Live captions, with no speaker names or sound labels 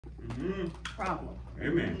problem.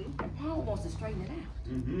 Amen. And Paul wants to straighten it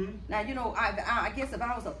out. Now, you know, I guess if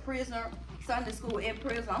I was a prisoner, Sunday school in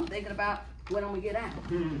prison, I'm thinking about when I'm going to get out.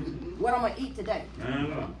 What I'm going to eat today.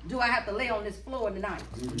 Do I have to lay on this floor tonight?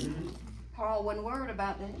 Paul wasn't worried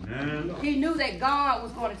about that. He knew that God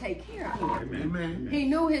was going to take care of him. Amen. He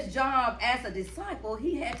knew his job as a disciple.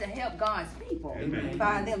 He had to help God's people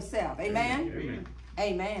find themselves. Amen?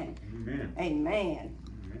 Amen. Amen. Amen.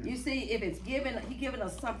 You see, if it's He's given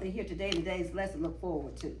us something here today, today's lesson to look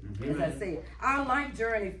forward to. As I said, our life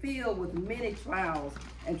journey filled with many trials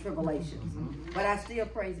and tribulations. But I still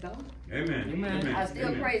praise God. Amen. I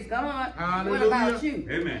still praise God. Hallelujah. What about you?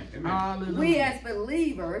 Amen. Hallelujah.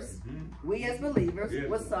 We as believers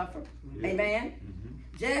will suffer. Amen.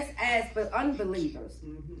 Just as for unbelievers.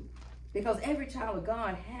 Because every child of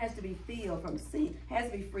God has to be free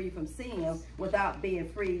from sin without being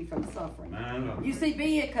free from suffering. You see,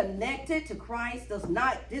 being connected to Christ does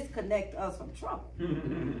not disconnect us from trouble.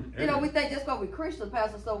 You know, we think just because we're Christians,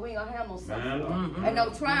 Pastor, so we ain't gonna have no suffering and no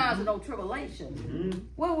trials and no tribulations.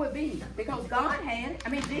 What would it be? Because God had it. I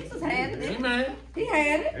mean, Jesus had it. Amen. He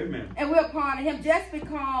had it. Amen. And we're part of him. Just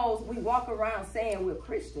because we walk around saying we're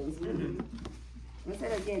Christians, let me say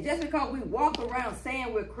that again. Just because we walk around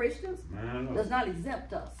saying we're Christians does not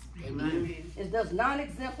exempt us. Amen. It does not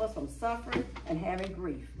exempt us from suffering and having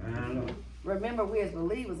grief. Remember, we as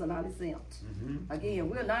believers are not exempt. Again,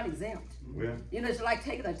 we're not exempt. You know, it's like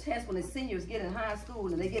taking a test when the seniors get in high school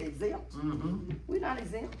and they get exempt. We're not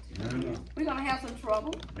exempt. We're going to have some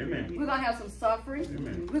trouble. Amen. We're going to have some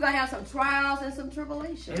suffering. We're going to have some trials and some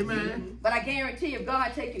tribulations. Amen. But I guarantee if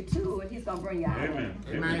God take you to it, he's going to bring you out.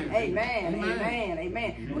 Amen.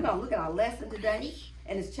 Amen. We're going to look at our lesson today.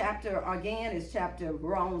 And it's chapter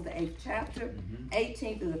Romans, the 8th chapter,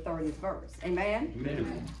 18th through the 30th verse.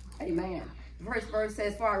 Amen? Amen. The first verse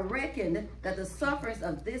says, "For I reckon that the sufferings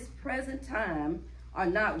of this present time are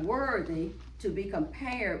not worthy to be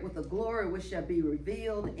compared with the glory which shall be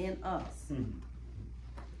revealed in us."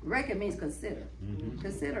 Reckon means consider.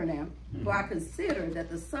 Consider now. For I consider that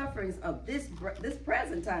the sufferings of this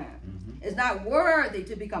present time is not worthy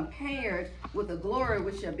to be compared with the glory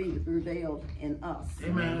which shall be revealed in us.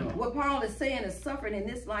 Amen. What Paul is saying is suffering in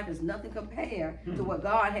this life is nothing compared to what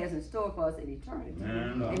God has in store for us in eternity.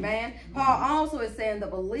 Amen. Paul also is saying the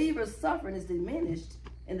believer's suffering is diminished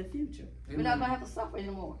in the future. We're not going to have to suffer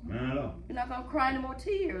anymore. We're not going to cry any more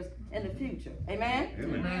tears in the future. Amen?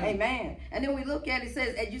 Amen. And then we look at it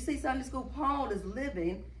says, as you see Sunday school, Paul is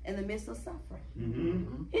living in the midst of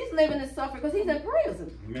suffering. He's living in suffering because he's in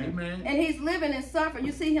prison. Amen. And he's living in suffering.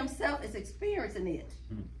 You see himself is experiencing it.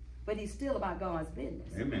 But he's still about God's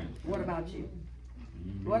business. Amen. What about you?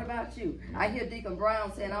 What about you? I hear Deacon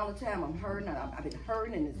Brown saying all the time, I'm hurting, I've been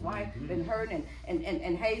hurting, and his wife been hurting,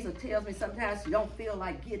 and Hazel tells me sometimes she don't feel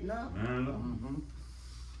like getting up.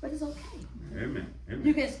 But it's okay. Amen.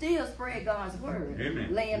 You can still spread God's word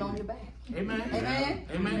laying on your back. Amen.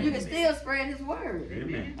 You can still spread his word.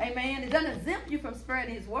 Amen. It doesn't exempt you from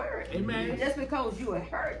spreading his word. Just because you are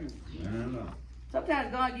hurting.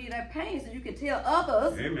 Sometimes God gives you that pain so you can tell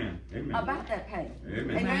others about that pain.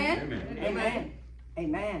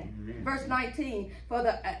 Amen. Verse 19, for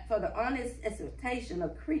the honest expectation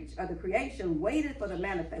of the creation waited for the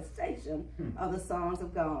manifestation of the sons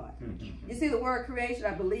of God. You see, the word creation,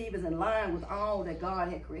 I believe, is in line with all that God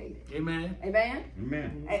had created. Amen.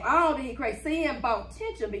 And all that he created. Sin brought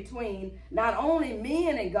tension between not only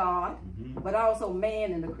men and God, but also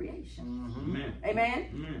man and the creation.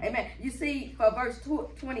 Amen. You see, for verse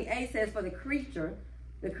 28 says, for the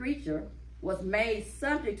creature was made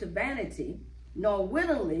subject to vanity, nor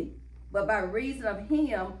willingly, but by reason of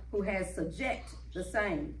him who has subject the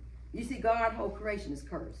same. You see, God's whole creation is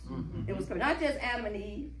cursed. It was cursed. Not just Adam and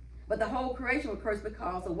Eve, but the whole creation was cursed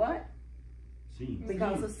because of what? Sin.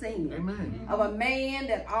 Because of sin. Amen. Of a man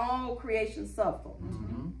that all creation suffered.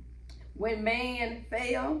 When man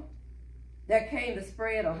fell, there came the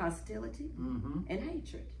spread of hostility and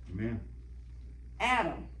hatred.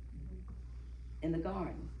 Adam in the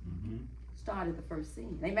garden started the first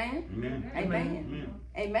sin. Amen.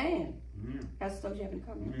 Pastor Stokes, you have any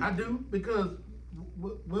comment? I do, because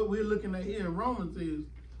what we're looking at here in Romans is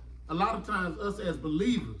a lot of times us as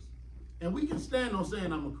believers, and we can stand on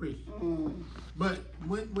saying I'm a Christian, but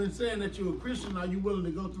when saying that you're a Christian, are you willing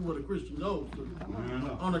to go through what a Christian goes through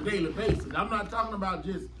on a daily basis? I'm not talking about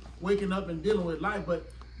just waking up and dealing with life, but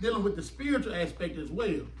dealing with the spiritual aspect as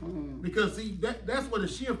well. Because see, that's where the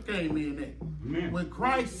shift came in at. When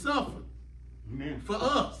Christ suffered for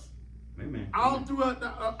us. All throughout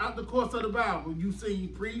the course of the Bible, you've seen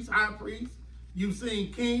priests, high priests, you've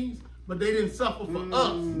seen kings, but they didn't suffer for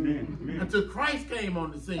us until Christ came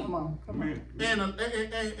on the scene. Come on.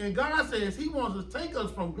 And God says he wants to take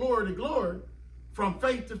us from glory to glory, from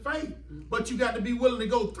faith to faith. But you got to be willing to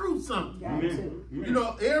go through something. You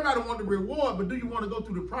know, everybody wants the reward, but do you want to go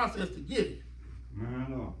through the process to get it?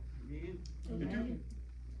 No. In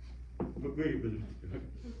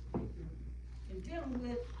dealing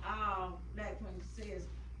with, like when it says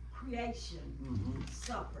creation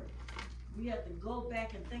suffered, we have to go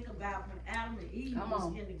back and think about when Adam and Eve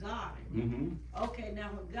was in the garden. Okay, now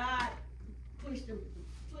when God pushed them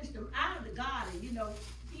out of the garden, you know,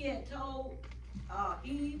 he had told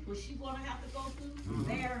Eve was she going to have to go through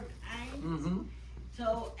bearing pains.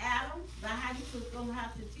 Told Adam by how he was going to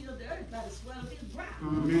have to till the earth by the sweat of his brow.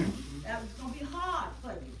 That was going to be hard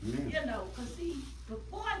for you, you know, because see,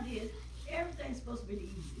 before this, everything's supposed to be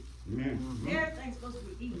easy. Everything's supposed to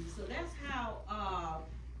be easy. So that's how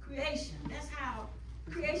that's how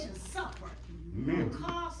creation suffered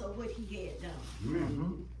because of what he had done.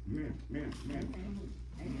 And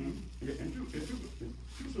you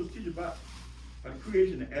was teaching about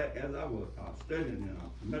creation as I was studying and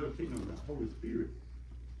meditating on the Holy Spirit.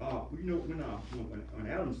 You know, when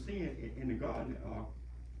Adam sinned in the garden,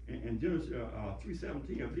 in Genesis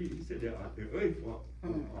 3:17, I believe he said that the earth was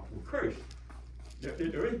cursed.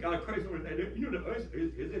 The earth got a curse on it. You know, the earth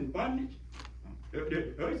is in bondage.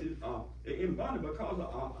 The earth is in bondage because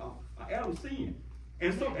of Adam's sin.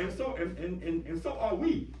 And so are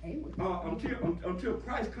we. Until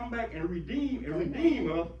Christ come back and redeem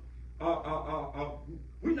us,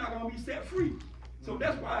 we're not going to be set free. So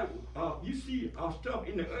that's why you see our stuff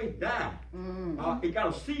in the earth die. It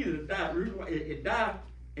got a season to die. It died,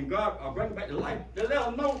 and God bring it back to life. They let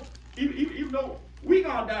us know, even though we're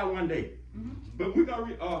going to die one day, but we're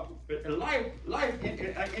going to life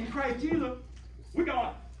in Christ Jesus, we're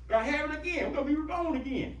going to have it again. We're going to be reborn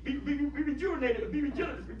again, be rejuvenated, be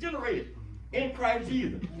regenerated in Christ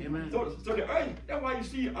Jesus. Amen. So the earth, that's why you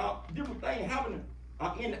see different things happening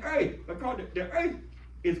in the earth, because the earth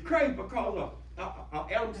is cursed because of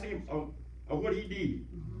Adam's sin of what he did.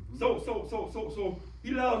 So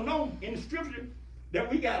he let us know in the scripture that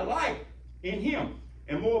we got life in him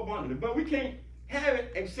and more abundantly, but we can't have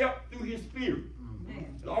it except through his spirit.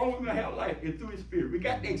 The only way we're going to have life is through his spirit. We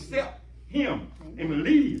got to accept him and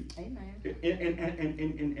believe and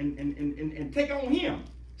take on him.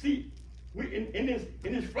 See, we in this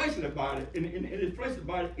fleshly body, in this fleshly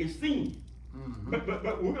body is sin. But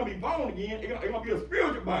we're gonna be born again. It's gonna be a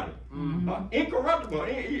spiritual body, incorruptible.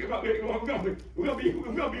 We're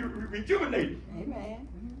gonna be rejuvenated. Amen.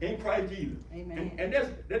 In Christ Jesus. Amen. And that's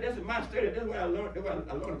in my study. That's what I learned. That's what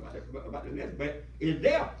I learned about the lesson. But it's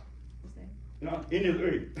there, in this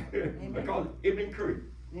earth, because it's been cursed.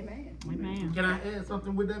 Amen. Can I add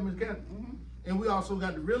something with that, Ms. Catherine? And we also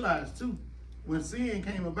got to realize too, when sin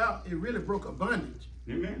came about, it really broke a bondage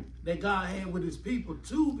that God had with his people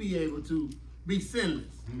to be able to be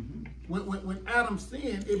sinless. When Adam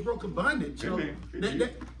sinned, it broke a bondage. So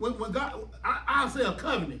when God, I'll say a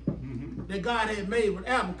covenant that God had made with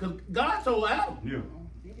Adam, because God told Adam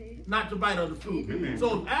not to bite of the fruit.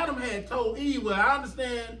 So if Adam had told Eve, well, I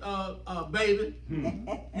understand, baby,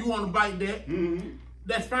 you want to bite that,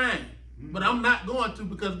 that's fine. But I'm not going to,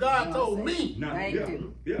 because God told me not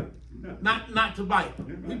to bite.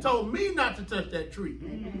 He told me not to touch that tree.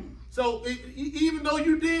 So even though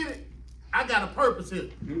you did it, I got a purpose here.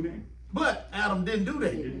 But Adam didn't do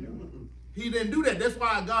that. He didn't do that. That's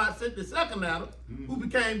why God sent the second Adam, who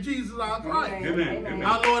became Jesus our Christ,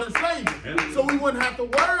 our Lord and Savior. So we wouldn't have to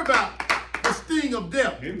worry about the sting of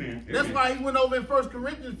death. That's why he went over in 1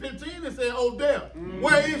 Corinthians 15 and said, oh, death,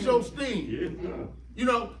 where is your sting? You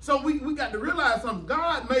know, so we got to realize something.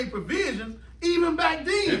 God made provisions even back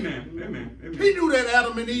then. He knew that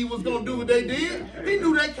Adam and Eve was going to do what they did. He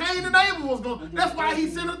knew that Cain and Abel was going to. That's why he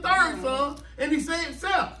sent a third son, and he said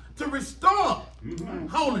himself, to restore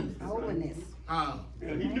holiness. He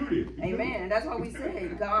knew this. Amen. And that's why we say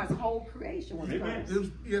God's whole creation was cursed.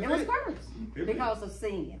 It was cursed because of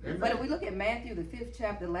sin. But if we look at Matthew, the 5th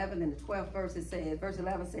chapter, 11 and the 12th verse, it says, verse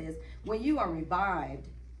 11 says, when you are revived,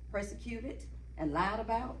 persecuted, and lied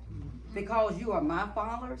about, because you are my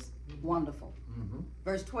followers, wonderful.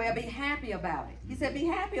 Verse 12, be happy about it. He said, be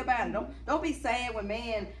happy about it. Don't be sad when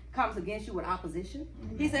man comes against you with opposition.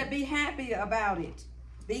 He said, be happy about it.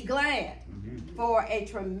 Be glad, for a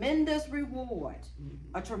tremendous reward.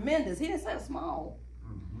 A tremendous, he didn't say a small.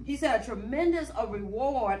 He said a tremendous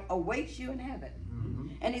reward awaits you in heaven.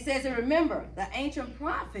 And he says, and remember, the ancient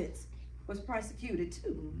prophets was persecuted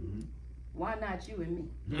too. why not you and me?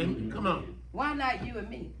 Mm-hmm. Come on. Why not you and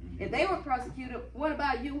me? If they were persecuted, what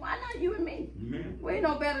about you? Why not you and me? Amen. We ain't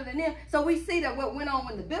no better than them. So we see that what went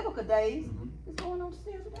on in the biblical days is going on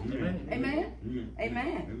still today. Amen. Amen.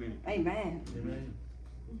 Amen. Amen. Amen.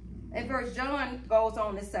 And First John goes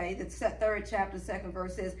on to say, the 3rd chapter, 2nd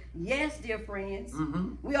verse says, yes, dear friends,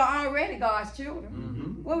 we are already God's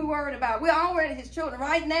children. What are we worried about? We're already his children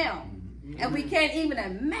right now. And we can't even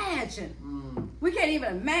imagine. We can't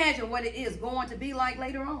even imagine what it is going to be like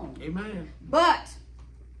later on. Amen. But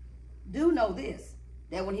do know this,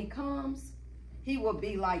 that when he comes, he will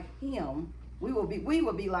be like him. We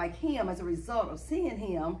will be like him as a result of seeing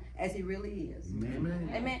him as he really is.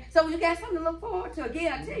 Amen. Amen. So you got something to look forward to.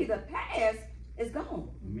 Again, I tell you, the past is gone.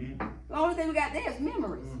 Amen. The only thing we got there is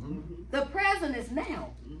memories. The present is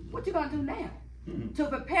now. What you gonna do now? To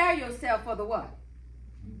prepare yourself for the what?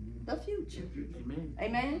 The future. Amen.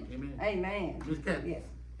 Amen. Amen. Amen. Ms. Kathy, yes.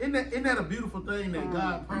 Isn't that a beautiful thing that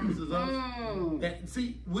God promises us? That,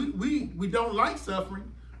 see, we don't like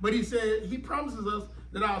suffering, but he said he promises us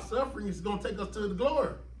that our suffering is going to take us to the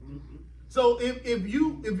glory. So if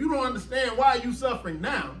you don't understand why you suffering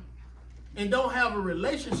now, and don't have a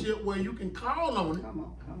relationship where you can call on it, Come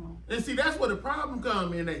on. and see, that's where the problem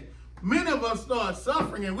comes in. That many of us start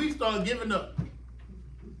suffering and we start giving up.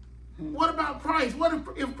 What about Christ? What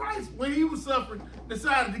if Christ, when he was suffering,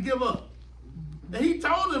 decided to give up? And he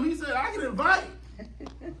told him, he said, I can invite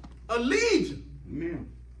a legion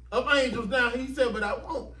of angels down. He said, but I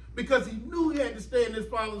won't. Because he knew he had to stay in his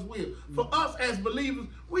Father's will. For us as believers,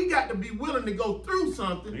 we got to be willing to go through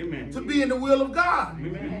something to be in the will of God.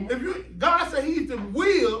 God said he's the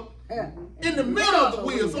will in the middle of the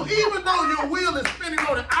wheel. So even though your wheel is spinning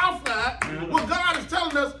on the outside, what God is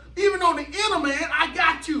telling us, even on the inner man, I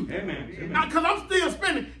got you. Because I'm still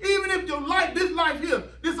spinning. Even if your life, this life here,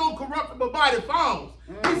 this old corruptible body falls,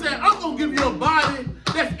 he said, I'm going to give you a body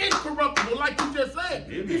that's incorruptible, like you just said.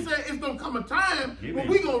 He said, it's going to come a time when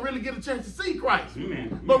we're going to really get a chance to see Christ.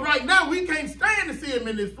 But right now, we can't stand to see him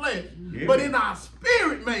in this flesh. But in our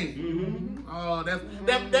spirit, man,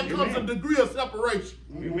 that comes a degree of separation.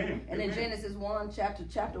 And in Genesis 1,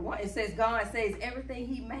 chapter 1, it says, God says everything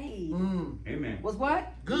he made was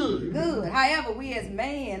what? Good. Good. However, we as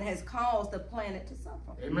man has caused the planet to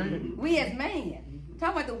suffer. Amen. We as man.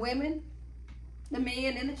 Talk about the women, the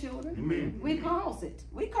men, and the children. We caused it.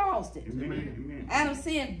 We caused it. Adam's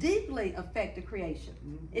sin deeply affected creation.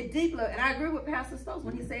 It deeply, and I agree with Pastor Stokes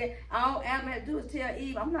when he said, all Adam had to do is tell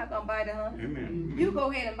Eve, I'm not going to bite it, honey. You go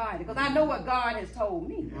ahead and bite it, because I know what God has told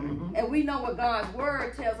me. And we know what God's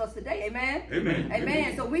word tells us today. Amen?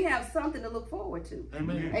 Amen. So we have something to look forward to.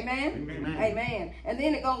 Amen. Amen. And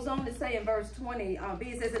then it goes on to say in verse 20,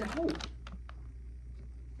 it says in hope.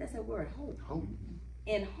 That's that word, hope.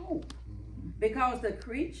 In hope. Because the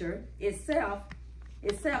creature itself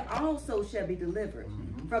also shall be delivered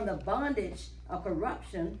from the bondage of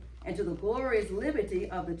corruption and to the glorious liberty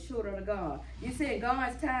of the children of God. You see, in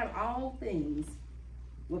God's time, all things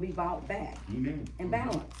will be brought back and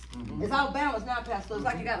balanced. It's all balanced now, Pastor. It's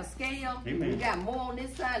like you got a scale. You got more on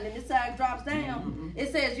this side, and then this side drops down.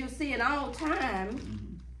 It says you see in all time,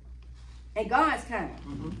 in God's time,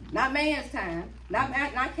 not man's time, not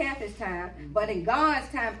Kathy's time, but in God's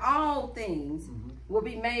time, all things will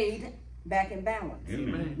be made back in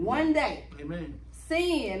balance. One day,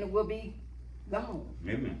 sin will be gone.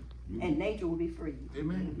 And nature will be free.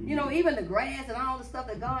 You know, even the grass and all the stuff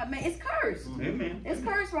that God made, it's cursed. It's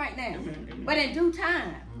cursed right now. But in due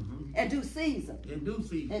time, in due season,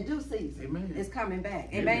 it's coming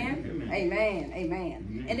back. Amen.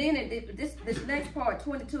 And then this next part,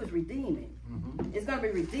 22, is redeeming. It's going to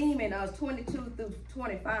be redeeming us, 22 through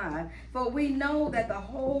 25. For we know that the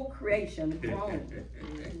whole creation groans.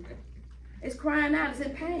 It's crying out. It's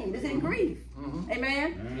in pain. It's in grief.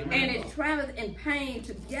 Amen. And it travels in pain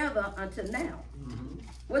together until now.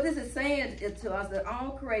 What this is saying is to us that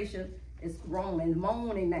all creation is groaning,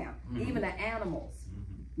 moaning now. Even the animals,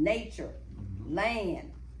 nature,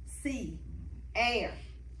 land, sea, air,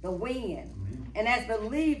 the wind. And as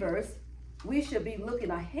believers, we should be looking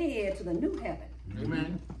ahead to the new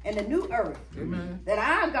heaven and the new earth that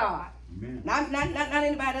our God, not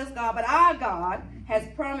anybody else's God, but our God has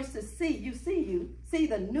promised to see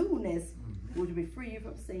the newness which will be free you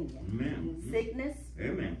from sin, sickness,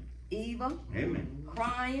 evil,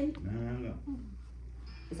 crying.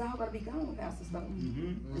 It's all going to be gone, Pastor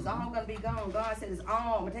Stone. It's all going to be gone. God said it's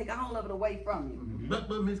all. I'm going to take all of it away from you. But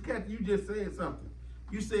Miss Kathy, you just said something.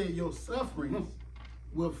 You said your sufferings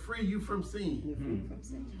will free you from sin.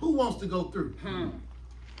 Who wants to go through?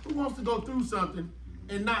 Who wants to go through something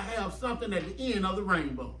and not have something at the end of the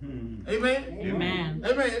rainbow. Amen? Amen.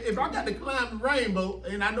 Amen. If I got to climb the rainbow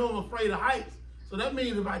and I know I'm afraid of heights, so that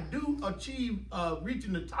means if I do achieve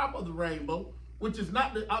reaching the top of the rainbow, which is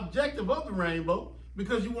not the objective of the rainbow,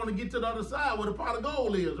 because you want to get to the other side where the pot of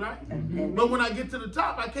gold is, right? But when I get to the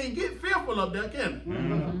top, I can't get fearful up there, can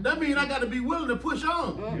I? That means I got to be willing to push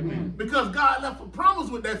on. Because God left a promise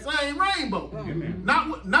with that same rainbow.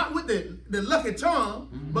 Not with the lucky charm,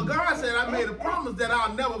 but God said, I made a promise that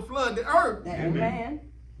I'll never flood the earth. Amen.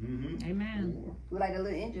 Amen. We're like a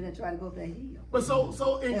little engine that try to go up that hill. But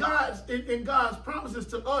so in God's promises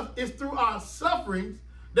to us, it's through our sufferings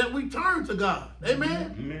that we turn to God.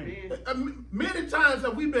 Amen? Many times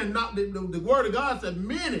have we been knocked, the word of God said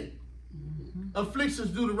many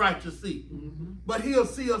afflictions do the righteous see. But he'll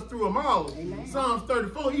see us through them all. Psalms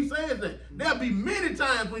 34, he says that. There'll be many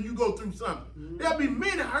times when you go through something. There'll be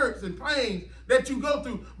many hurts and pains that you go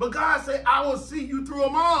through. But God said, I will see you through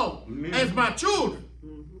them all as my children.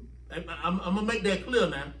 I'm going to make that clear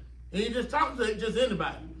now. He ain't just talking to just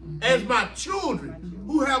anybody. As my children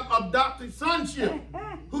who have adopted sonship,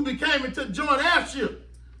 who became into joint heirship.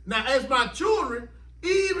 Now, as my children,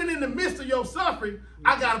 even in the midst of your suffering,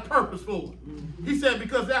 I got a purpose for it. He said,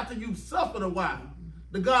 because after you've suffered a while,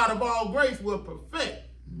 the God of all grace will perfect,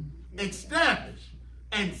 establish,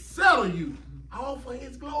 and settle you, all for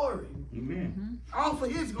his glory. Amen. All for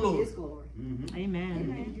his glory. His glory.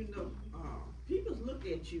 Amen. You know, people look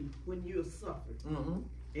at you when you're suffering,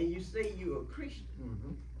 and you say you're a Christian,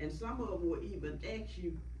 and some of them will even ask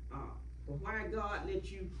you, why God let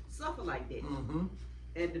you suffer like that?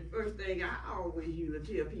 And the first thing I always used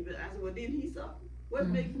to tell people, I said, well, didn't he suffer? What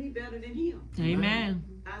makes me better than him? Amen.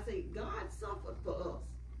 I say, God suffered for us.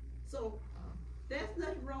 So there's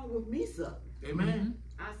nothing wrong with me suffering. Amen.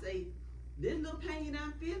 I say, this little pain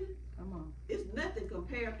I'm feeling, Come on. it's nothing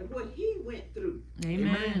compared to what he went through.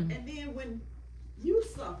 Amen. And then when you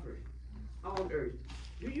suffered on earth,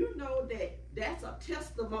 do you know that that's a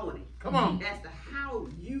testimony? Come on. As to how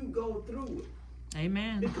you go through it.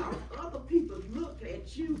 Amen. Because other people look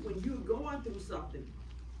at you when you're going through something.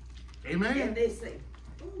 Amen. And they say,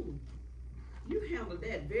 oh, you handled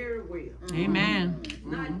that very well. Amen.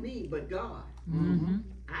 Not me, but God.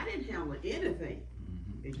 I didn't handle anything.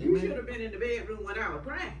 And you Amen. should have been in the bedroom when I was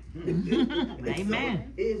crying.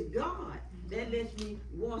 Amen. So it's God that lets me,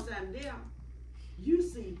 once I'm there, you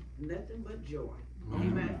see nothing but joy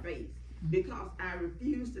on my face. Because I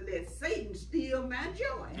refuse to let Satan steal my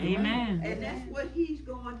joy. Amen. And that's what he's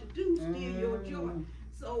going to do, steal your joy.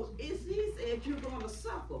 So he said you're going to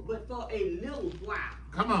suffer, but for a little while.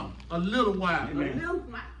 Come on. A little while. A little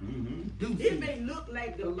while. It may look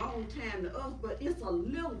like a long time to us, but it's a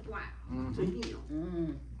little while to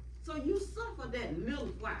him. So you suffer that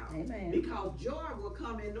little while. Amen. Because joy will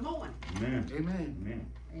come in the morning. Amen. Amen.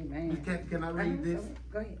 Amen. Can I read this?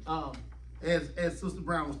 Go ahead. As Sister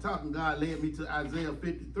Brown was talking, God led me to Isaiah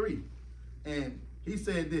 53, and he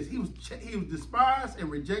said this: He was despised and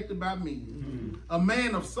rejected by men, a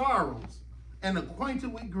man of sorrows and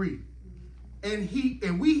acquainted with grief, and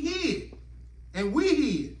we hid,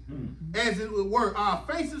 as it were, our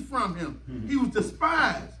faces from him. He was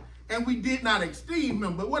despised, and we did not esteem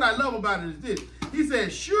him. But what I love about it is this: He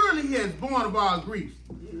said, "Surely he has borne of our griefs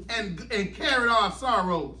and carried our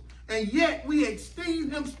sorrows, and yet we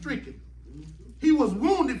esteemed him stricken. He was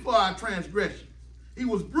wounded for our transgressions. He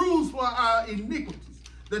was bruised for our iniquities.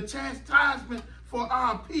 The chastisement for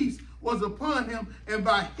our peace was upon him, and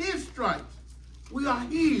by his stripes we are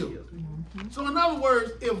healed." So in other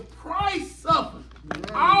words, if Christ suffered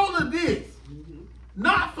all of this,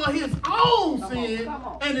 not for his own sin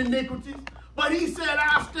and iniquities, but he said,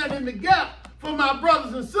 I'll stand in the gap for my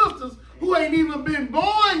brothers and sisters who ain't even been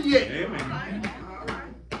born yet. Amen.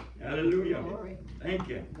 Hallelujah. Glory. Thank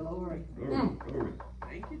you. Glory. Glory. Glory.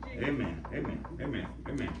 Thank you, Jesus. Amen. Amen. Amen.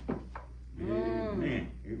 Amen.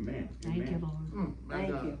 Amen. Amen. Thank you, Lord. Thank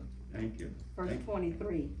you. Thank you. Verse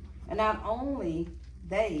 23. And not only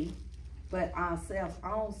they, but ourselves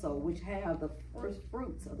also, which have the first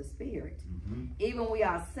fruits of the Spirit, even we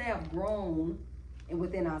ourselves grown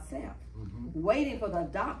within ourselves, waiting for the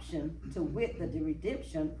adoption, to wit the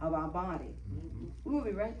redemption of our body. We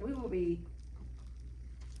will be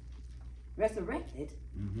resurrected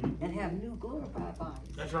and have new glorified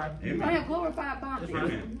bodies. That's right. We don't have glorified bodies. That's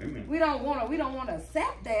right. Amen. We don't want to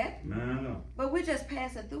accept that. No. But we're just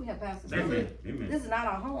passing through here, Pastor. Amen. Amen. This is not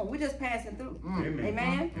our home. We're just passing through. Amen.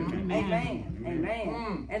 Amen. Amen. Amen.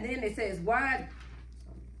 Amen. And then it says, why,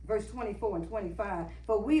 verse 24 and 25,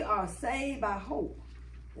 for we are saved by hope.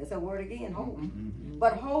 That's a word again, hope.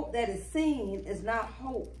 But hope that is seen is not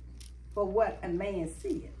hope. for what a man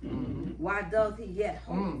seeth. Why does he yet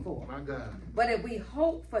hope for? My God. But if we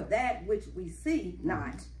hope for that which we see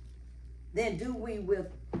not, then do we with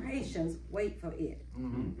patience wait for it.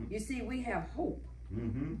 You see, we have hope.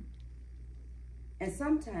 And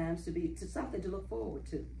sometimes to something to look forward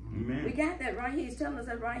to. We got that right here. He's telling us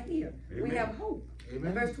that right here. We have hope.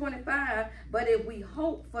 In verse 25, but if we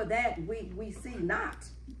hope for that we see not,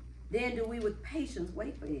 then do we with patience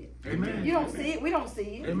wait for it. You don't see it, we don't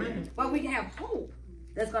see it. But we have hope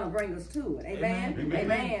that's going to bring us to it. Amen.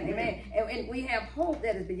 And we have hope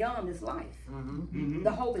that is beyond this life.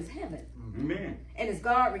 The hope is heaven. And it's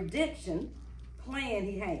God's redemption plan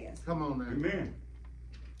he has. Come on now.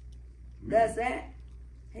 Does that?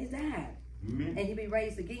 He's died. And he'll be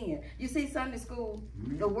raised again. You see, Sunday school,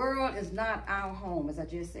 the world is not our home, as I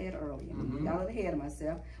just said earlier. Y'all are ahead of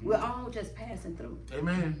myself. We're all just passing through.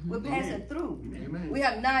 We're passing through. We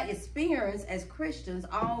have not experienced as Christians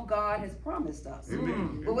all God has promised us.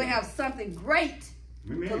 But we have something great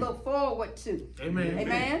to look forward to.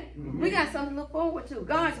 We got something to look forward to.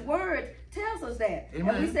 God's word tells us that. And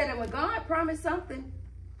we said that when God promised something,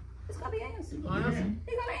 it's going to be answered. He's going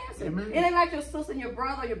to answer. It ain't like your sister and your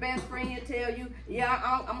brother or your best friend tell you, yeah,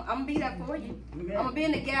 I'm going to be there for you. I'm going to be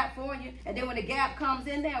in the gap for you. And then when the gap comes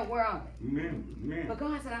in there, where are they? But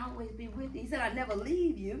God said, I'll always be with you. He said, I'll never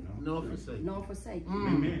leave you. Nor forsake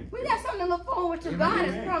you. We got something to look forward to. God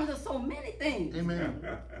has promised us so many things.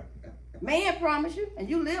 Man promised you, and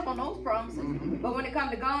you live on those promises. But when it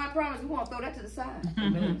comes to God's promise, we want to throw that to the side.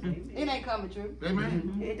 It ain't coming true.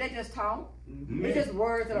 They just talk. It's just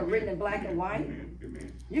words that are written in black and white.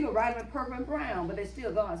 You can write them in purple and brown, but they're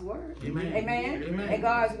still God's word. Amen. And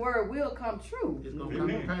God's word will come true. It's going to come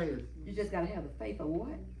to pass. You just got to have the faith of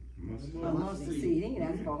what? A mustard seed. He ain't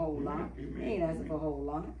asking for a whole lot. He ain't asking for a whole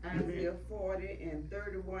lot. Isaiah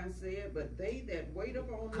 40:31 said, but they that wait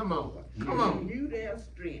upon the Lord Come on. renew their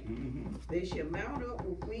strength. They shall mount up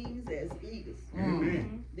with wings as eagles.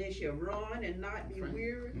 They shall run and not be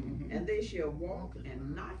weary, and they shall walk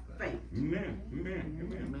and not faint. Now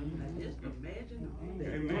just imagine all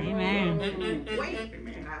that.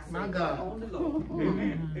 Wait, my God. On the Lord.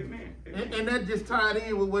 And that just tied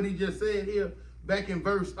in with what he just said here. Back in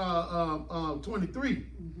verse 23,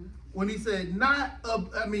 when he said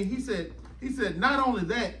he said not only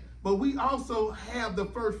that, but we also have the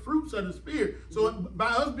first fruits of the Spirit. So by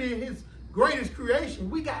us being his greatest creation,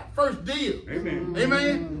 we got first deal.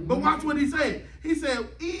 Amen. But watch what he said. He said,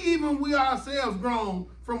 even we ourselves grown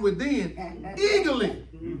from within, eagerly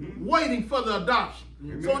waiting for the adoption.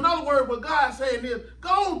 So in other words, what God's saying is,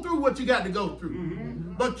 go through what you got to go through.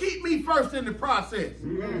 But keep me first in the process.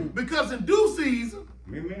 Because in due season,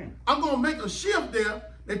 I'm going to make a shift there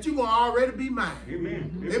that you're going to already be mine.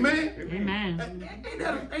 Amen.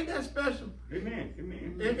 Ain't that special?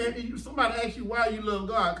 And somebody asks you why you love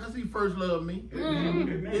God. Because he first loved me.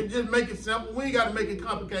 It just make it simple. We ain't got to make it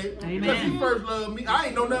complicated. Because he first loved me. I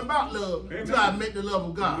ain't know nothing about love until I met the love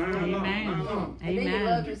of God. And then he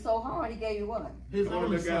loved you so hard, he gave you what? His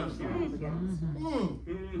only son.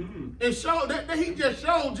 And showed that he just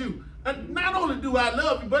showed you. Not only do I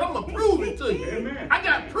love you, but I'm going to prove it to you. I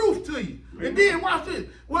got proof to you. And then watch this.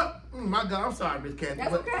 Well, my God, I'm sorry, Miss Kathy.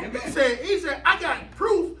 That's okay. He said, I got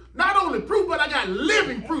proof, not only proof, but I got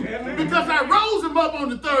living proof. Because I rose him up on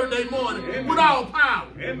the third day morning with all power.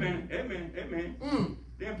 Amen.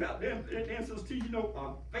 Then Sister T,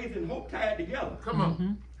 faith and hope tied together. Come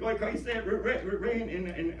on. Because he said, rain in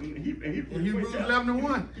Hebrews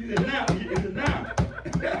 11:1. He said, now.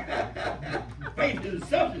 Faith is the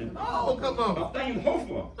substance. Oh, come on. Of things hoped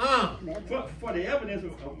for. For the evidence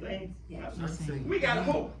of things. We got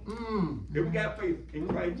hope. If we got faith in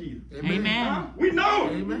Christ Jesus. Amen. We know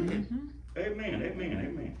it.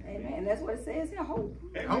 Amen. That's what it says here. Hope.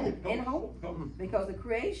 In hope. Because the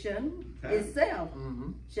creation itself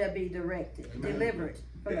shall be delivered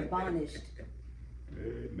from the bondage.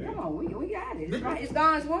 Come on, we got it. It's right. It's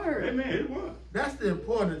God's word. Amen. That's the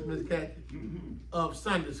importance, Miss Kathy, of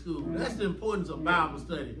Sunday school. That's the importance of Bible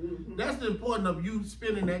study. That's the importance of you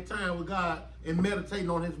spending that time with God and meditating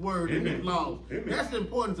on his word and his laws. That's the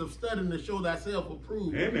importance of studying to show thyself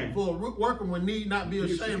approved. For working when need not be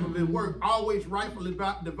ashamed of his work, always rightfully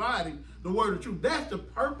dividing the word of truth. That's the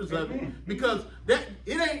purpose of it. Because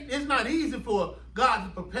it's not easy for God to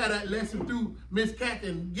prepare that lesson through Miss Kathy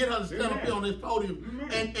and get her to stand up here on this podium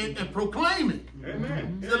and proclaim it.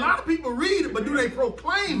 See, a lot of people read it, but do they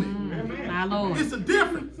proclaim it? My Lord. It's a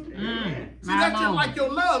difference. See, that's just like your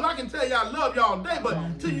love. I can tell you I love you all day, but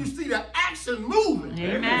until you see the action moving.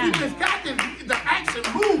 Amen. See, Miss Kathy, the action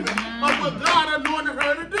moving of what God anointed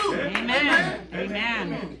her to do.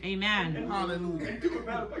 Amen. Amen. Hallelujah. And think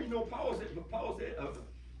about But you know, Paul said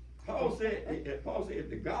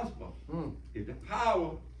the gospel is the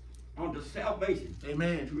power unto salvation.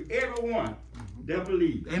 Amen. To everyone that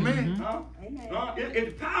believes. Amen. Amen.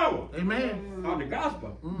 It's power. Amen. On the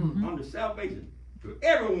gospel unto salvation. To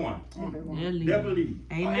everyone that believes.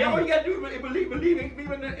 Amen. All you got to do is believe in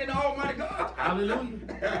the Almighty God.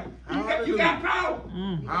 Hallelujah. You got power.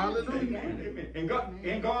 Hallelujah. Amen.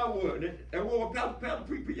 And God word. That word Pastor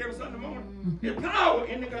preach every Sunday morning. There's power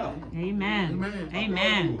in the gospel. Amen. Amen.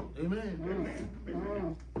 Amen.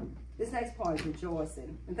 Amen. This next part is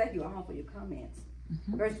rejoicing. And thank you all for your comments.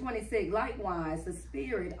 Verse 26, likewise, the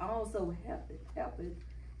Spirit also helpeth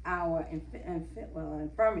our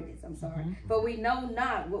infirmities, for we know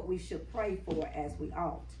not what we should pray for as we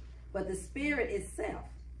ought. But the Spirit itself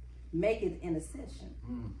maketh intercession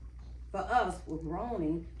for us with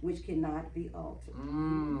groaning which cannot be altered.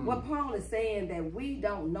 What Paul is saying, that we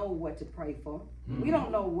don't know what to pray for. We don't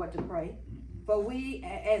know what to pray. For we,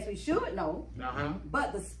 as we should know,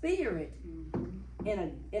 but the Spirit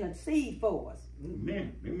intercede for us.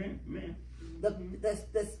 Amen. Amen. Amen.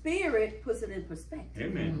 The Spirit puts it in perspective.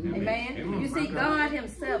 Amen. Amen. Amen. You see, God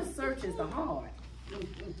himself searches the heart.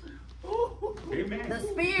 Amen. The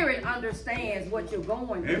Spirit understands what you're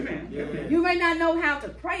going through. Amen. You may not know how to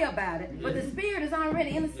pray about it, but the Spirit is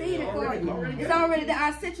already interceding for you. It's already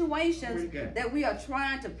our situations that we are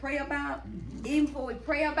trying to pray about. Even before we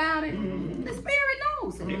pray about it, the Spirit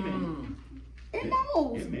knows it. Amen. It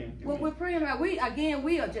knows Amen. what we're praying about. We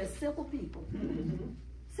are just simple people.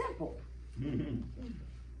 Simple.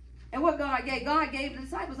 And what God gave the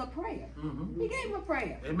disciples a prayer. He gave them a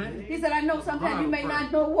prayer. Amen. He said, I know sometimes you may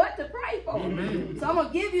not know what to pray for. Amen. So I'm going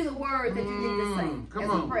to give you the word that you need to say as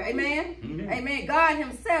a prayer. Amen? Amen. God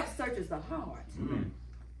himself searches the heart.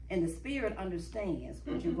 And the Spirit understands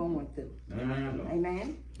what you're going through.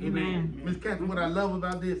 Amen? Amen. Miss Catherine, what I love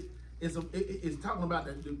about this is it's talking about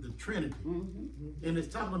the Trinity. And it's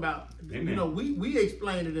talking about, you know, we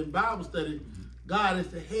explained it in Bible study. God is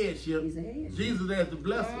the headship, Jesus as the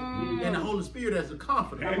blessing, and the Holy Spirit as the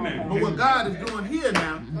comforter. Amen. But what God is doing here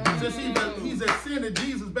now, since he's ascended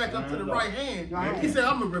Jesus back up to the right hand, he said,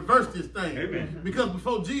 I'm going to reverse this thing. Amen. Because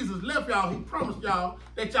before Jesus left y'all, he promised y'all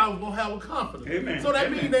that y'all was going to have a comforter. Amen. So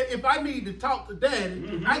that means that if I need to talk to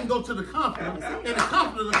Daddy, I can go to the comforter, and the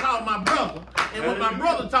comforter will call my brother. And when my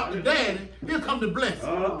brother talk to Daddy, he'll come to bless him.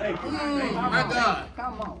 Oh, thank you. My God.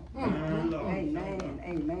 Come on. Amen.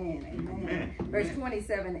 Amen. Amen. Verse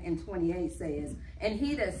 27 and 28 says, and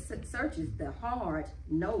he that searches the heart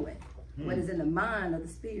knoweth what is in the mind of the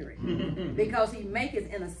Spirit, because he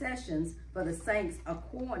maketh intercessions for the saints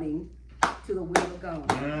according to the will of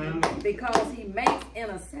God. Because he makes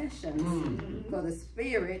intercessions for the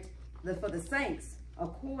Spirit, for the saints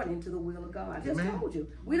according to the will of God. I just told you,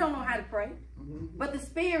 we don't know how to pray, but the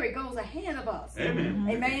Spirit goes ahead of us. Amen.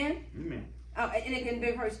 Amen. Amen. And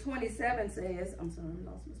again, verse 27 says, I'm sorry, I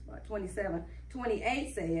lost my spot.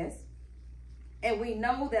 28 says, and we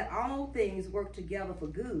know that all things work together for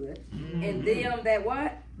good, and them that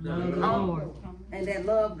what? Lord. And that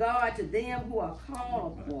love God, to them who are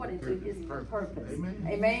called according to his purpose.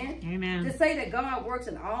 Amen. Amen. To say that God works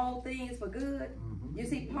in all things for good, you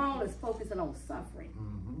see, Paul is focusing on suffering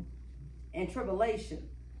and tribulation.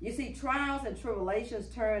 You see, trials and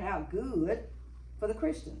tribulations turn out good for the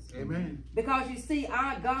Christians. Amen. Because you see,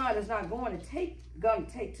 our God is not going to take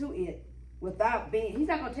to it without being, he's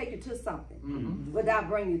not going to take you to something without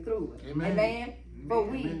bringing you through it. Amen. For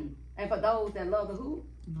we, and for those that love the who?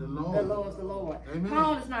 The Lord. That loves the Lord. Amen.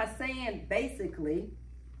 Paul is not saying basically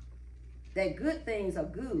that good things are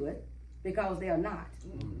good, because they are not.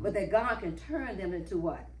 But that God can turn them into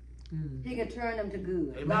what? He can turn them to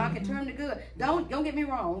good. Amen. God can turn them to good. Don't get me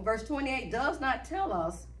wrong. Verse 28 does not tell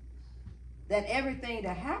us that everything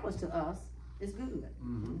that happens to us is good.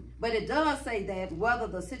 But it does say that whether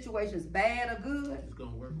the situation is bad or good, It's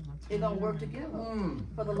going to work. it's going to work together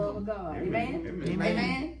for the love of God. Amen?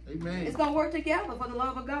 Amen. Amen. It's going to work together for the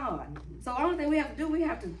love of God. So the only thing we have to do, we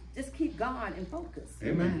have to just keep God in focus.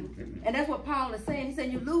 Amen. And that's what Paul is saying. He's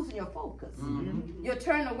saying you're losing your focus. You're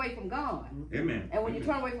turning away from God. Amen. And when you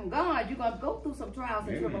turn away from God, you're going to go through some trials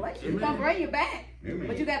and tribulations. He's going to bring you back.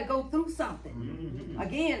 But you got to go through something.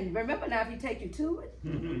 Again, remember now, if he take you to it,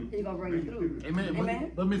 he's going to bring you through it. Amen.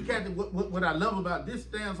 Amen. But Miss Kathy, what I love about this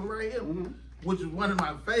stanza right here, which is one of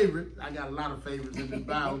my favorites. I got a lot of favorites in the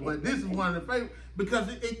Bible, but this is one of the favorites because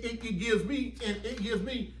it gives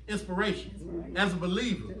me inspiration as a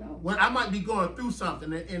believer. When I might be going through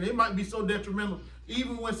something and it might be so detrimental,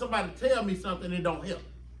 even when somebody tell me something, it don't help.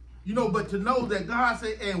 You know, but to know that God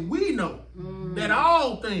said, and we know that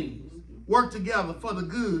all things work together for the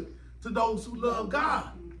good to those who love God.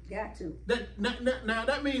 Got to. Now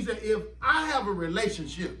that means that if I have a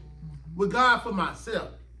relationship with God for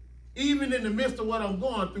myself, even in the midst of what I'm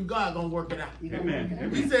going through, God gonna work it out.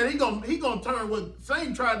 Amen. He said he gonna turn what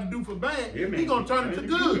Satan tried to do for bad. Amen. He gonna turn it to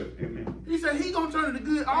good. Amen. He said he gonna turn it to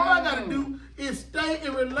good. All I gotta do is stay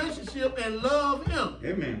in relationship and love him.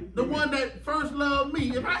 Amen. The one that first loved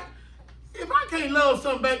me. If I can't love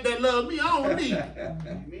somebody that loves me, I don't need it.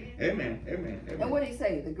 Amen. Amen. And what did he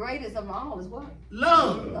say? The greatest of all is what?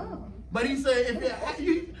 Love. But he said,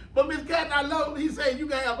 but Miss Catherine, I love him. He said you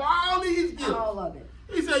can have all these gifts. All of it.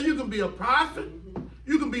 He said you can be a prophet,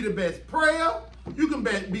 you can be the best prayer, you can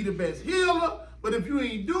be the best healer, but if you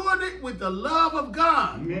ain't doing it with the love of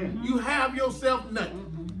God, you have yourself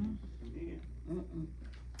nothing.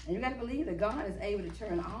 And you got to believe that God is able to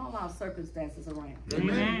turn all our circumstances around.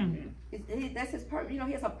 Amen. That's his purpose. You know,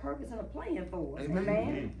 he has a purpose and a plan for us. Amen.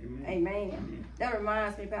 Amen. Amen. That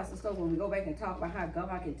reminds me, Pastor Stowe, when we go back and talk about how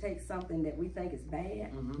God can take something that we think is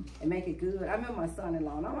bad and make it good. I remember my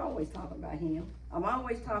son-in-law, and I'm always talking about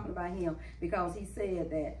him. Because he said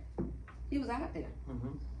that he was out there.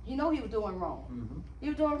 He know he was doing wrong. He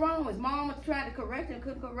was doing wrong. His mom was trying to correct him,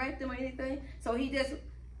 couldn't correct him or anything. So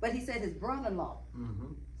but he said his brother-in-law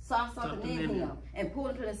saw something in him and pulled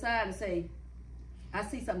him to the side and say, I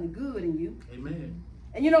see something good in you. Amen.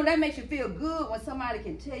 And you know, that makes you feel good when somebody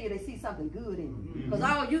can tell you they see something good in you. Because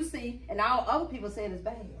all you see and all other people say is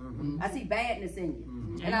bad. I see badness in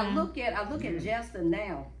you. And I look at Justin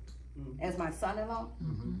now as my son-in-law,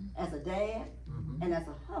 as a dad, and as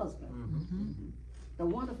a husband. The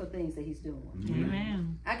wonderful things that he's doing.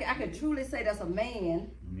 Amen. I can truly say that's a man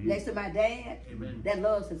next to my dad that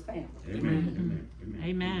loves his family. Amen.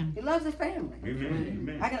 Amen. He loves his family.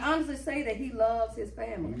 Amen. I can honestly say that he loves his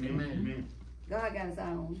family. Amen. God got his eye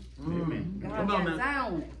on him. Amen. God got his eye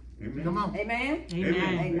on him. Amen. Come on. Amen.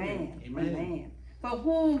 Amen. Amen. For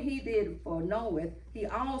whom he did foreknoweth, he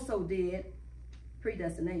also did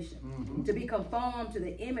predestination, to be conformed to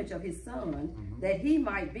the image of his son, that he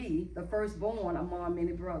might be the firstborn among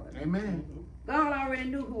many brothers. Amen. God already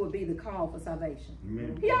knew who would be the call for salvation.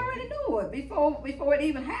 Amen. He already knew it before it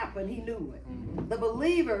even happened. He knew it. The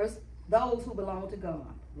believers, those who belong to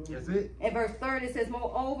God. That's it. In verse 30 it says,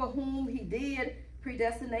 moreover whom he did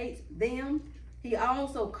predestinate, them he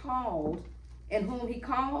also called, and whom he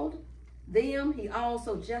called, them he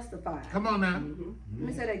also justified. Come on now. Let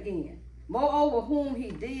me say that again. Moreover, whom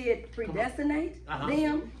he did predestinate,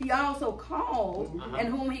 them he also called, and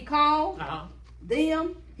whom he called,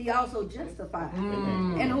 them he also justified.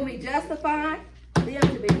 And whom he justified, them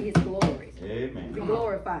to be his glory. Amen. Be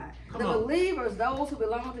glorified. The believers, those who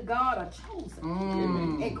belong to God, are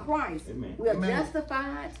chosen in Christ. We are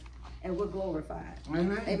justified and we're glorified.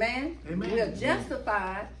 Amen. We are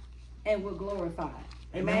justified and we're glorified.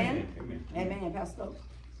 Amen. Amen. Pastor.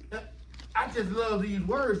 I just love these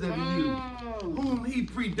words that he used. Whom he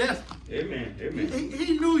predestined. Amen.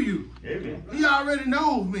 He knew you. Amen. He already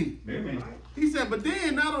knows me. Amen. He said, but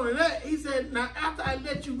then not only that, he said, now after I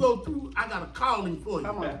let you go through, I got a calling for you.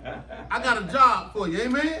 Come on. I got a job for you.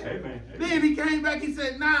 Amen. Amen. Then he came back, he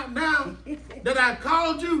said, now that I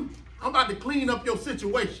called you, I'm about to clean up your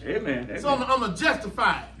situation. Amen. So I'm going to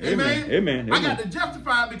justify it. Amen. Amen. I got to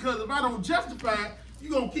justify it because if I don't justify it,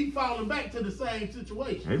 you're going to keep falling back to the same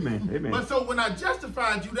situation. Amen. But so when I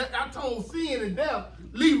justified you, that I told sin and death,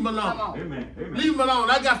 leave him alone. Come on. Amen. Leave him alone.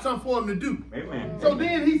 I got something for him to do. Amen. So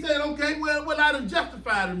then he said, okay, well I done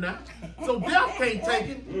justified him now. So death can't take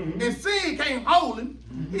it, and sin can't hold him.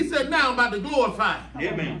 He said, now I'm about to glorify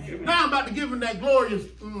him. Amen. Now I'm about to give him that glorious,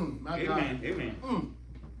 my God. Amen.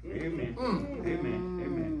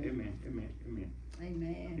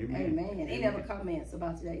 Amen. Any other comments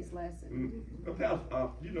about today's lesson? Well, Pastor,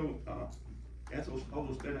 as I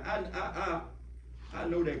was studying, I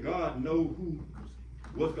know that God knows who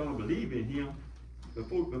was going to believe in Him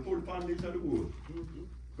before the foundation of the world.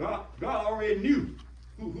 God already knew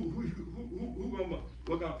who was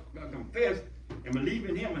going to confess and believe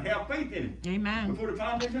in Him and have faith in Him. Amen. Before the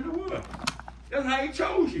foundation of the world. That's how He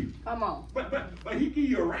chose you. Come on. But He gave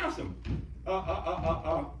you a ransom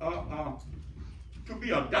to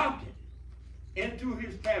be adopted into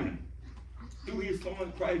His family through His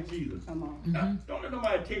Son Christ Jesus. Come on. Now, don't let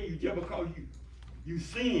nobody tell you just because you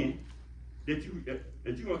sin that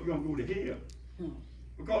you're gonna go to hell.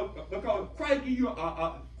 Because Christ give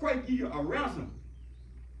you a ransom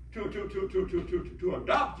to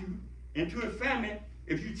adopt you into His family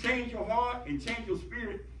if you change your heart and change your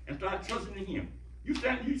spirit and start trusting in Him. You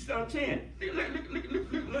start a chance. Look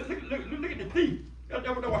at the thief. That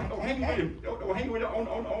was hanging with him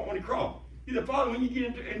on the cross. He said, Father, when you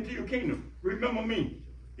get into your kingdom, remember me.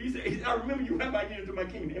 He said, I remember you when I get into my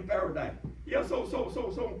kingdom in paradise. Yeah,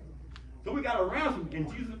 so we got a ransom in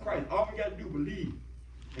Jesus Christ. All we got to do is believe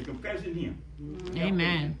and confess in him.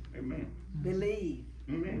 Amen. Amen. Believe.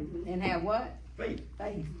 Amen. And have what? Faith.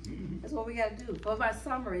 Faith. That's what we got to do. For my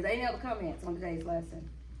summaries, any other comments on today's lesson?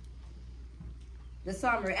 The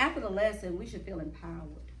summary. After the lesson, we should feel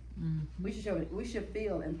empowered. We should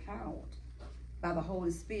feel empowered by the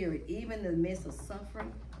Holy Spirit, even in the midst of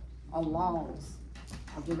suffering or loss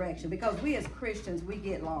of direction. Because we as Christians, we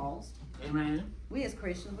get lost. Amen. We as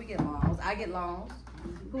Christians, we get lost. I get lost.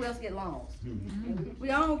 Who else get lost?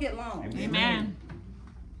 We all get lost. Amen.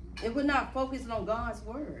 If we're not focusing on God's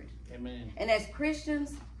word. Amen. And as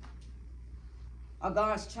Christians, or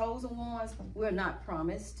God's chosen ones, we're not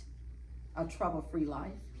promised a trouble-free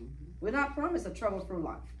life. We're not promised a trouble-free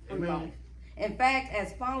life. Amen. In fact,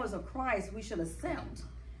 as followers of Christ, we should accept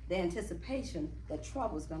the anticipation that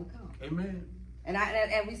trouble is going to come. Amen.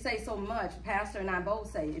 And we say so much, Pastor and I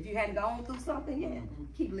both say, if you hadn't gone through something yet,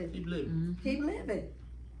 keep living. Keep living. Keep living.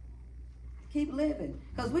 Keep living.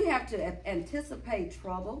 Because we have to anticipate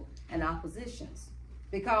trouble and oppositions.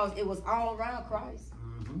 Because it was all around Christ.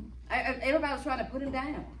 Everybody was trying to put him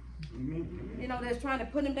down. You know, they're trying to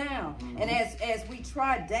put him down. And as we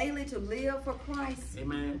try daily to live for Christ,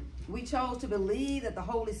 Amen. we chose to believe that the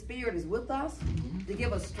Holy Spirit is with us to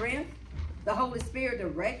give us strength. The Holy Spirit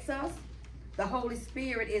directs us. The Holy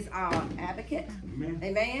Spirit is our advocate.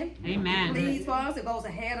 Amen. Amen. Pleads for us. It goes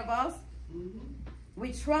ahead of us.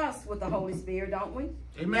 We trust with the Holy Spirit, don't we?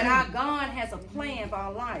 Amen. That our God has a plan for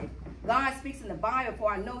our life. God speaks in the Bible,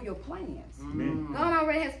 for I know your plans. God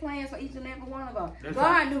already has plans for each and every one of us. That's God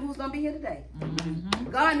right. knew who's going to be here today.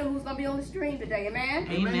 God knew who's going to be on the stream today. Amen?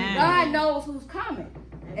 Amen. God knows who's coming.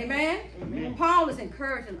 Amen? Paul is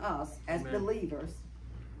encouraging us as believers,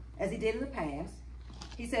 as he did in the past.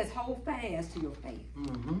 He says, hold fast to your faith.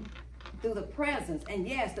 Through the presence, and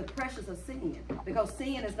yes, the pressures of sin. Because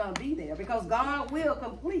sin is going to be there. Because God will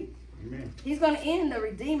complete. He's going to end the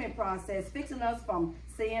redeeming process, fixing us from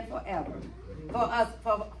sin forever.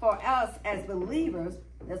 For us as believers,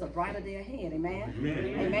 there's a brighter day ahead. Amen?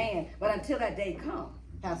 Amen. But until that day comes,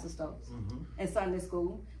 Pastor Stokes, in Sunday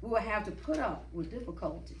school, we will have to put up with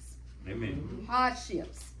difficulties,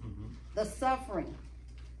 hardships, the suffering.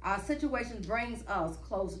 Our situation brings us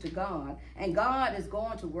closer to God, and God is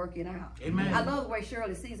going to work it out. Amen. I love the way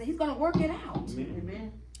Shirley sees it. He's going to work it out.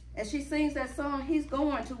 Amen. As she sings that song, he's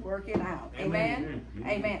going to work it out. Amen.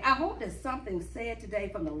 Amen. I hope there's something said today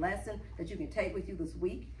from the lesson that you can take with you this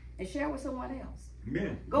week and share with someone else.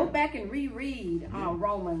 Go back and reread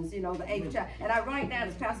Romans, the 8th chapter. And I write down,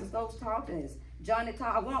 as Pastor Stokes talked, as Johnny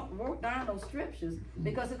talked, I want to work down those scriptures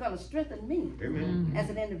because it's going to strengthen me as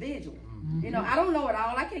an individual. I don't know it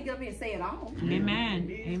all. I can't get up here and say it all.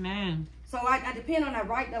 Amen. Amen. So I depend on that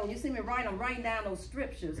right now. When you see me write, I'm writing down those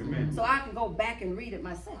scriptures so I can go back and read it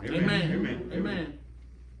myself. Amen.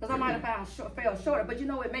 Because I might have fell short. But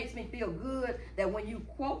it makes me feel good that when you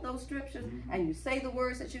quote those scriptures and you say the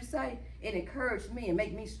words that you say, it encouraged me and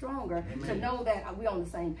make me stronger to know that we're on the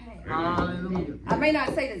same path. Hallelujah. I may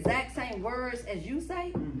not say the exact same words as you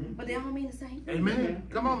say, but they all mean the same thing. Amen.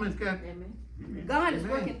 Come on, Miss Kathy. God is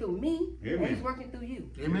working through me, and he's working through you.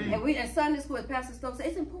 Amen. And we in Sunday school, as Pastor Stokes said,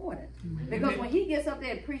 it's important. Because when he gets up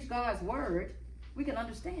there and preach God's word, we can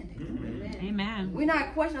understand it. Amen. We're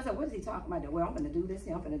not questioning ourselves, what is he talking about? Well, I'm going to do this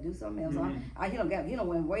here, I'm going to do something else. He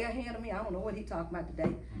went way ahead of me. I don't know what he's talking about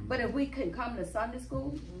today. But if we can come to Sunday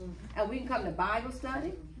school, and we can come to Bible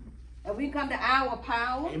study, and we can come to our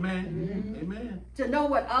power, Amen. to know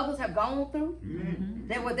what others have gone through,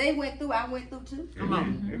 that what they went through, I went through too. Come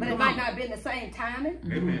on. But it might not have been the same timing.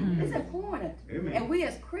 It's important. And we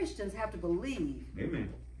as Christians have to believe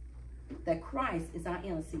that Christ is our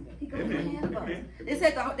intercessor. He goes ahead of us. They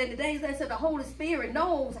said in the days they said the Holy Spirit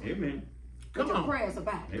knows what your prayers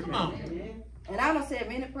about. Come on. And I done said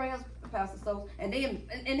many prayers, Pastor Stokes, and then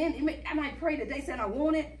I might pray that they said I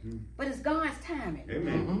want it, but it's God's timing.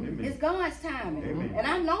 It's God's timing. And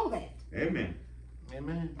I know that.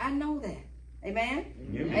 I know that. Amen?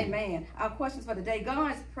 Amen. Our questions for today.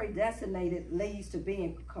 God's predestinated leads to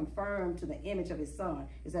being confirmed to the image of his son.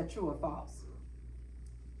 Is that true or false?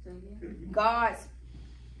 God's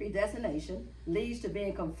predestination leads to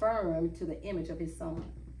being confirmed to the image of his son.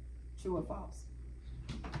 True or false?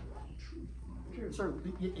 True.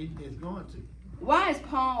 It's going to. Why is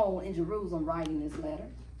Paul in Jerusalem writing this letter?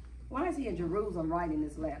 Why is he in Jerusalem writing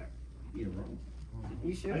this letter? You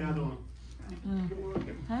sure? How y'all doing?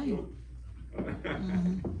 Hey.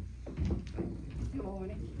 Good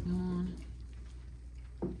morning.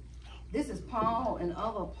 This is Paul and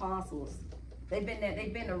other apostles. They've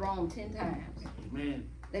been to Rome 10 times. Amen.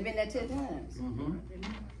 They've been there 10 times.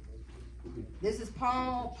 This is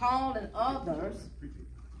Paul. Paul and others,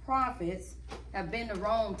 prophets, have been to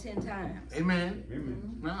Rome 10 times. Amen.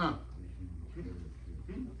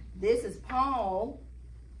 This is Paul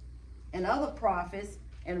and other prophets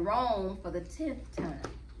in Rome for the 10th time.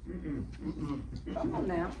 Come on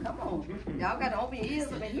now, come on. Y'all got to open your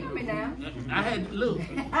ears up and hear me now. I had, look,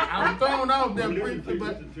 I was thrown off them briefly,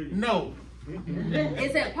 but no.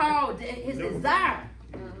 It said Paul, his desire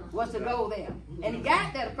was to go there. And he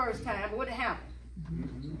got there the first time, but what happened?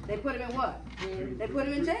 They put him in what? They put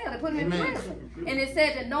him in jail. They put him in prison. And it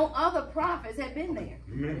said that no other prophets had been there.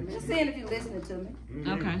 Just seeing if you're listening to me.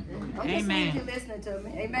 Okay. I'm just seeing if you're listening to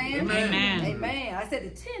me. Amen? Amen. Amen. I said the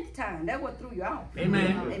 10th time. That what threw you off.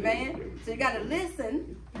 Amen. Amen. So you got to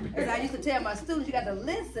listen. As I used to tell my students, you got to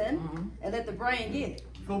listen and let the brain get it.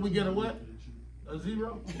 Before we get a what? A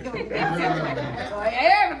zero? So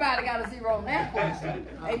everybody got a zero on that question.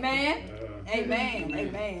 Amen. Amen.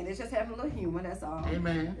 Amen. It's just having a little humor, that's all.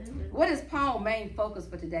 Amen. What is Paul's main focus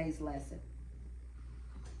for today's lesson?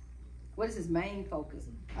 What is his main focus?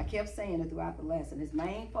 I kept saying it throughout the lesson. His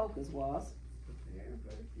main focus was,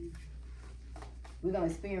 we're going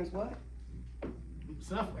to experience what?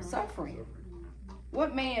 Suffering.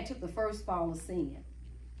 What man took the first fall of sin?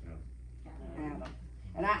 Adam.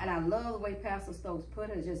 And I love the way Pastor Stokes put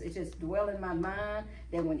it. It just dwell in my mind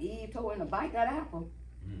that when Eve told him to bite that apple,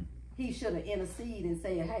 he should have interceded and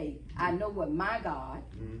said, hey, I know what my God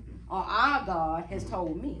or our God has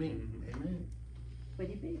told me. Amen. But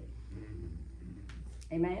he did.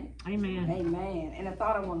 Amen? Amen. Amen. And the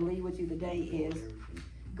thought I want to leave with you today is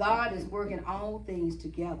God is working all things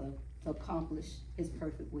together to accomplish his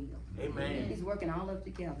perfect will. Amen. He's working all of it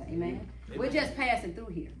together. Amen? We're just passing through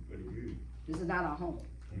here. This is not our home.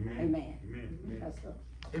 Amen. That's up.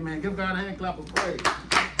 Amen. Give God a hand clap of praise.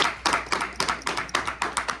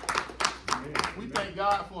 We thank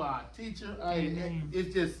God for our teacher.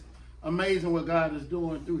 It's just amazing what God is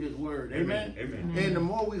doing through his word. Amen. And the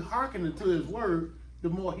more we hearken into his word, the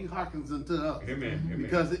more he hearkens unto us.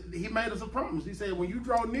 Because he made us a promise. He said, when you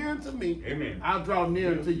draw near to me, I'll draw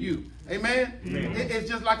near to you. Amen. It's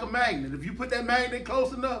just like a magnet. If you put that magnet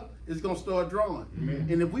close enough, it's going to start drawing.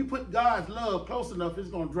 And if we put God's love close enough, it's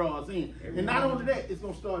going to draw us in. And not only that, it's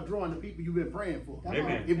going to start drawing the people you've been praying for.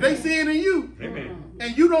 If they see it in you,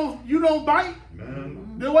 and you don't bite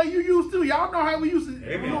the way you used to. Y'all know how we used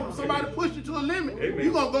to, somebody push you to a limit,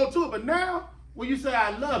 you're going to go to it. But now, when you say,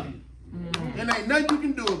 I love you, and ain't nothing you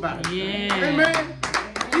can do about it. Amen.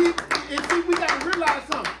 And see, we got to realize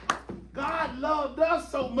something. God loved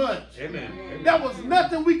us so much. There was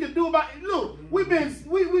nothing we could do about it. Look, we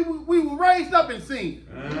were raised up in sin.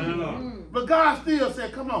 But God still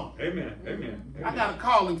said, come on. I got a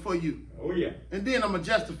calling for you. Oh yeah. And then I'm going to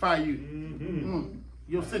justify you.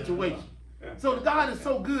 Your situation. So God is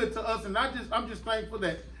so good to us, and I'm just thankful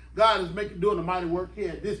that God is doing a mighty work here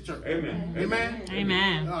at this church. Amen.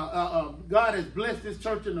 God has blessed this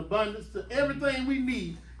church in abundance. To everything we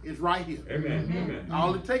need is right here.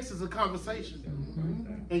 All it takes is a conversation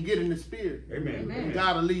and get in the spirit. And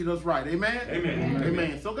God will lead us right.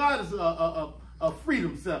 Amen. So God is a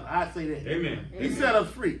freedom setter. I say that. He set us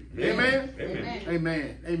free. Amen.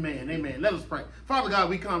 Let us pray. Father God,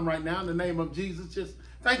 we come right now in the name of Jesus. Just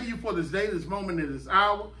thank you for this day, this moment, and this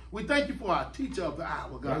hour. We thank you for our teacher of the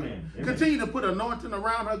hour, God. Continue to put anointing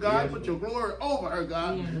around her, God. Put your glory over her,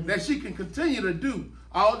 God, that she can continue to do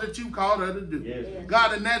all that you called her to do.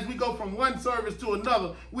 God, and as we go from one service to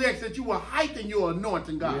another, we ask that you will heighten your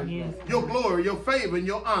anointing, God. Your glory, your favor, and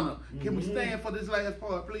your honor. Can we stand for this last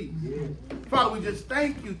part, please? Father, we just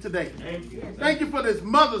thank you today. Thank you for this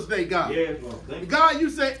Mother's Day, God. God, you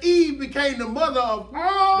said Eve became the mother of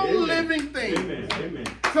all living things.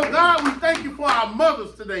 So, God, we thank you for our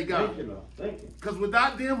mothers today, God. Because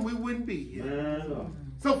without them, we wouldn't be here.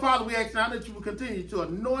 So, Father, we ask now that you will continue to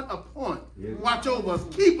anoint, appoint, watch over us,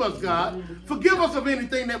 keep us, God. Forgive us of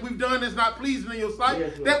anything that we've done that's not pleasing in your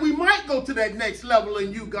sight, that we might go to that next level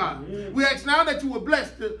in you, God. We ask now that you will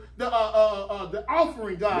bless the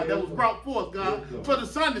offering, God, that was brought forth, God, for the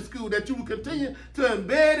Sunday school, that you will continue to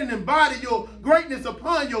embed and embody your greatness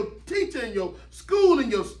upon your teacher and your school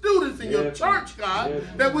and your students and your church, God,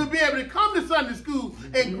 that we'll be able to come to Sunday school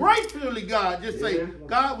and gratefully, God, just say,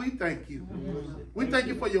 God, we thank you. We thank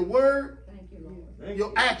you for your word,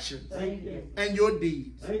 your actions, and your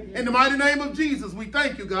deeds. In the mighty name of Jesus, we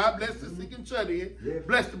thank you, God. Bless the sick and shut in.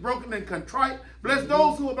 Bless the broken and contrite. Bless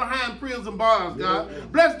those who are behind prison bars,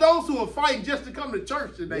 God. Bless those who are fighting just to come to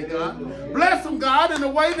church today, God. Bless them, God, in a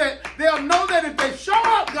way that they'll know that if they show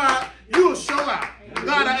up, God, you'll show out.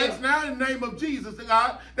 God, I ask now in the name of Jesus,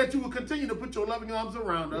 God, that you will continue to put your loving arms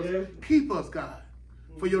around us. Yes. Keep us, God,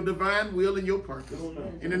 for your divine will and your purpose.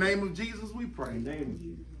 In the name of Jesus, we pray.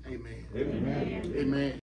 Amen. Amen. Amen.